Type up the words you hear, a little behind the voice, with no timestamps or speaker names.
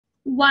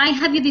why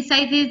have you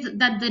decided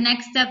that the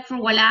next step for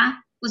Ualá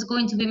was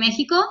going to be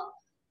Mexico?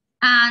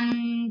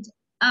 And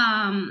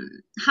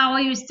how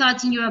are you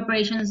starting your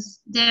operations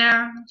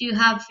there? Do you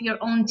have your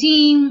own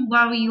team?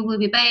 Where you will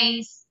be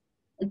based,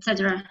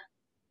 etc.?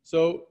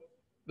 So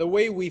the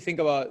way we think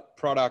about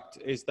product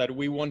is that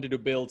we wanted to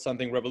build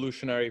something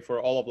revolutionary for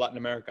all of Latin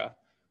America.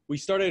 We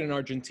started in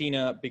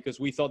Argentina because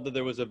we thought that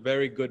there was a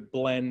very good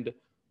blend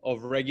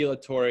of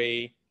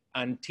regulatory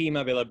and team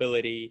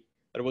availability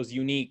that was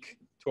unique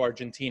to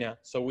Argentina.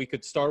 So we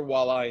could start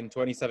Ualá in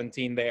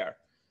 2017 there.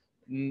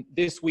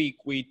 This week,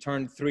 we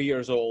turned 3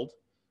 years old.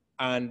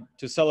 And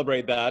to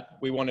celebrate that,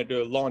 we wanted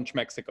to launch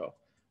Mexico.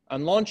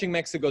 And launching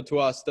Mexico to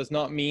us does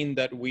not mean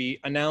that we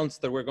announce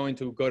that we're going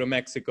to go to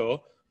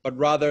Mexico, but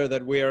rather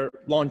that we're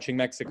launching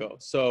Mexico.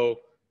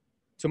 So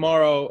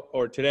tomorrow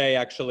or today,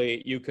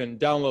 actually, you can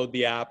download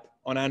the app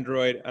on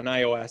Android and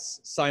iOS,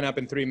 sign up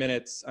in 3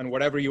 minutes, and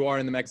wherever you are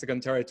in the Mexican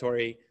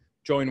territory,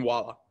 join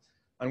Ualá.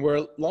 And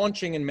we're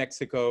launching in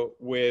Mexico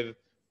with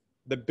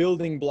the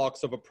building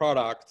blocks of a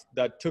product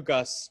that took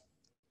us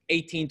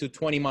 18 to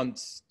 20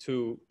 months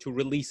to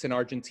release in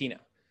Argentina.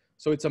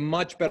 So it's a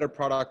much better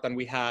product than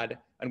we had,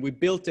 and we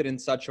built it in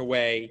such a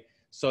way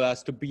so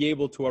as to be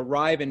able to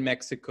arrive in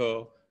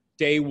Mexico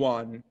day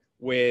one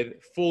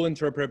with full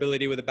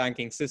interoperability with the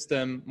banking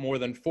system, more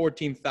than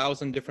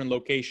 14,000 different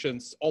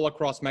locations all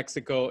across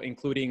Mexico,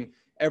 including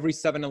every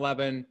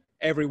 7-Eleven,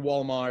 every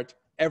Walmart,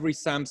 every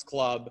Sam's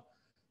Club,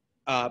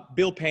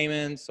 bill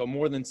payments, so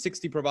more than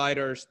 60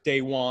 providers day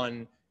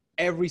one,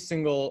 every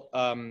single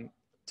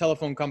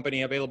telephone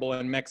company available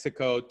in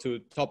Mexico to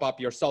top up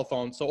your cell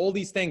phone. So all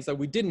these things that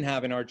we didn't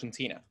have in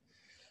Argentina.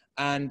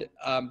 And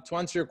to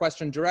answer your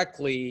question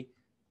directly,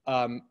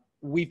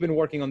 we've been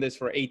working on this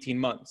for 18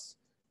 months.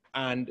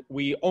 And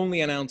we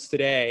only announced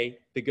today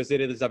because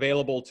it is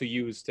available to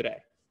use today.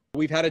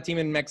 We've had a team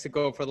in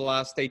Mexico for the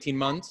last 18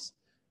 months.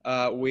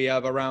 We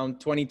have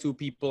around 22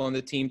 people on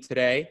the team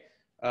today.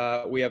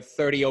 We have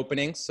 30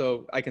 openings,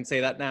 so I can say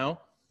that now.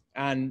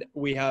 And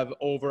we have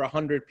over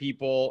 100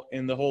 people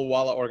in the whole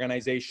Ualá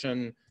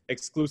organization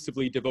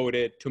exclusively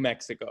devoted to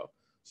Mexico.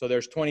 So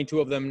there's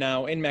 22 of them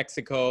now in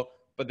Mexico,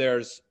 but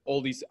there's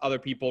all these other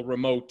people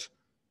remote,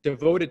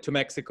 devoted to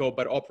Mexico,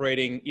 but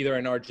operating either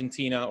in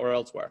Argentina or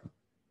elsewhere.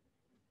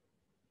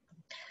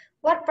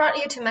 What brought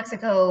you to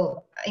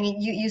Mexico? I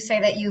mean, you say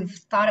that you've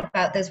thought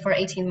about this for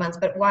 18 months,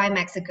 but why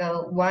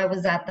Mexico? Why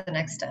was that the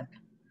next step?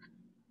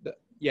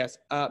 Yes.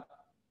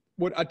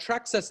 What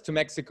attracts us to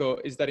Mexico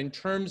is that in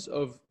terms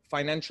of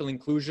financial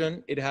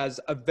inclusion, it has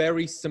a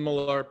very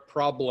similar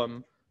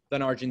problem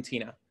than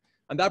Argentina.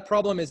 And that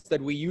problem is that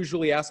we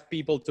usually ask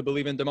people to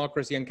believe in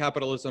democracy and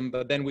capitalism,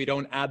 but then we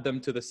don't add them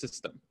to the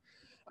system.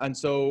 And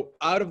so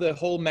out of the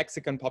whole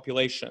Mexican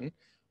population,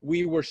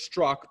 we were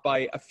struck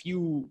by a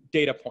few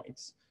data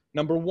points.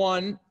 Number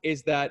one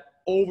is that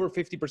over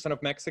 50%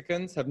 of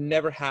Mexicans have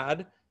never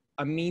had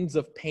a means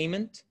of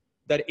payment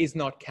that is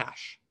not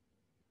cash.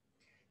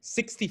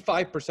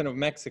 65% of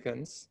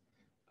Mexicans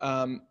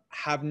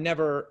have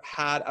never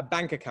had a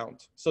bank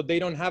account. So they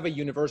don't have a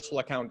universal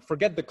account.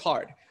 Forget the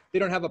card. They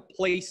don't have a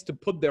place to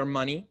put their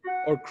money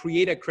or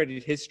create a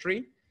credit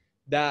history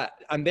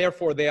and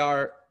therefore they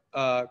are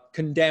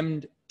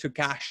condemned to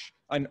cash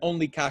and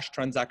only cash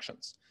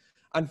transactions.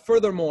 And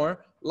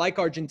furthermore, like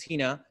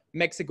Argentina,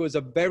 Mexico is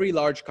a very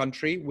large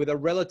country with a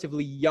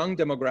relatively young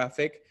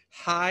demographic,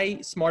 high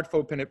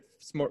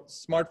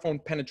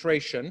smartphone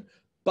penetration,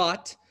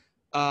 but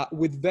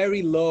with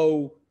very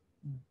low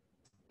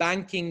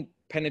banking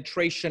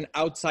penetration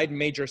outside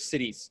major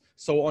cities.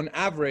 So on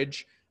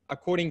average,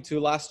 according to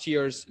last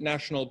year's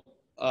national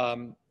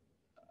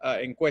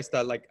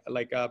encuesta,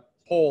 like a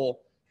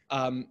poll,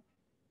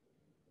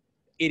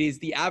 it is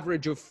the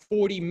average of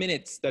 40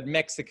 minutes that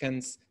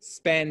Mexicans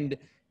spend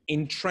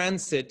in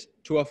transit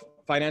to a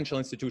financial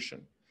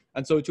institution.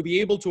 And so to be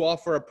able to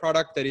offer a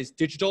product that is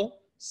digital,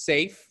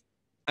 safe,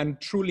 and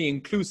truly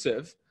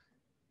inclusive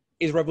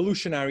is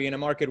revolutionary in a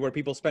market where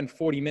people spend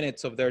 40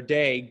 minutes of their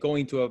day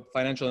going to a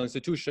financial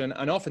institution,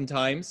 and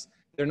oftentimes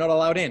they're not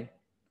allowed in.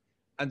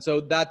 And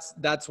so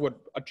that's what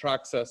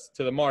attracts us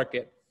to the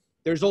market.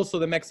 There's also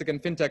the Mexican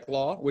Fintech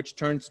law, which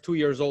turns 2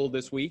 years old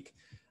this week,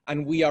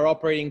 and we are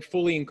operating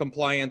fully in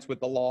compliance with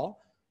the law.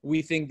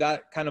 We think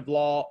that kind of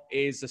law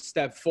is a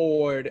step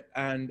forward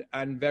and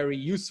very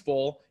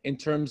useful in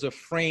terms of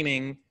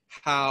framing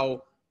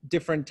how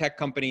different tech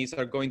companies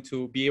are going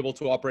to be able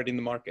to operate in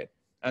the market.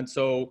 And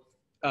so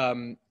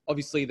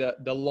obviously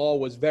the law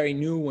was very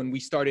new when we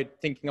started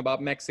thinking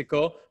about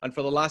Mexico. And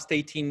for the last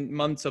 18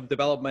 months of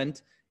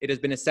development, it has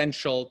been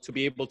essential to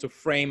be able to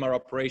frame our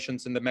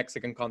operations in the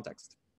Mexican context.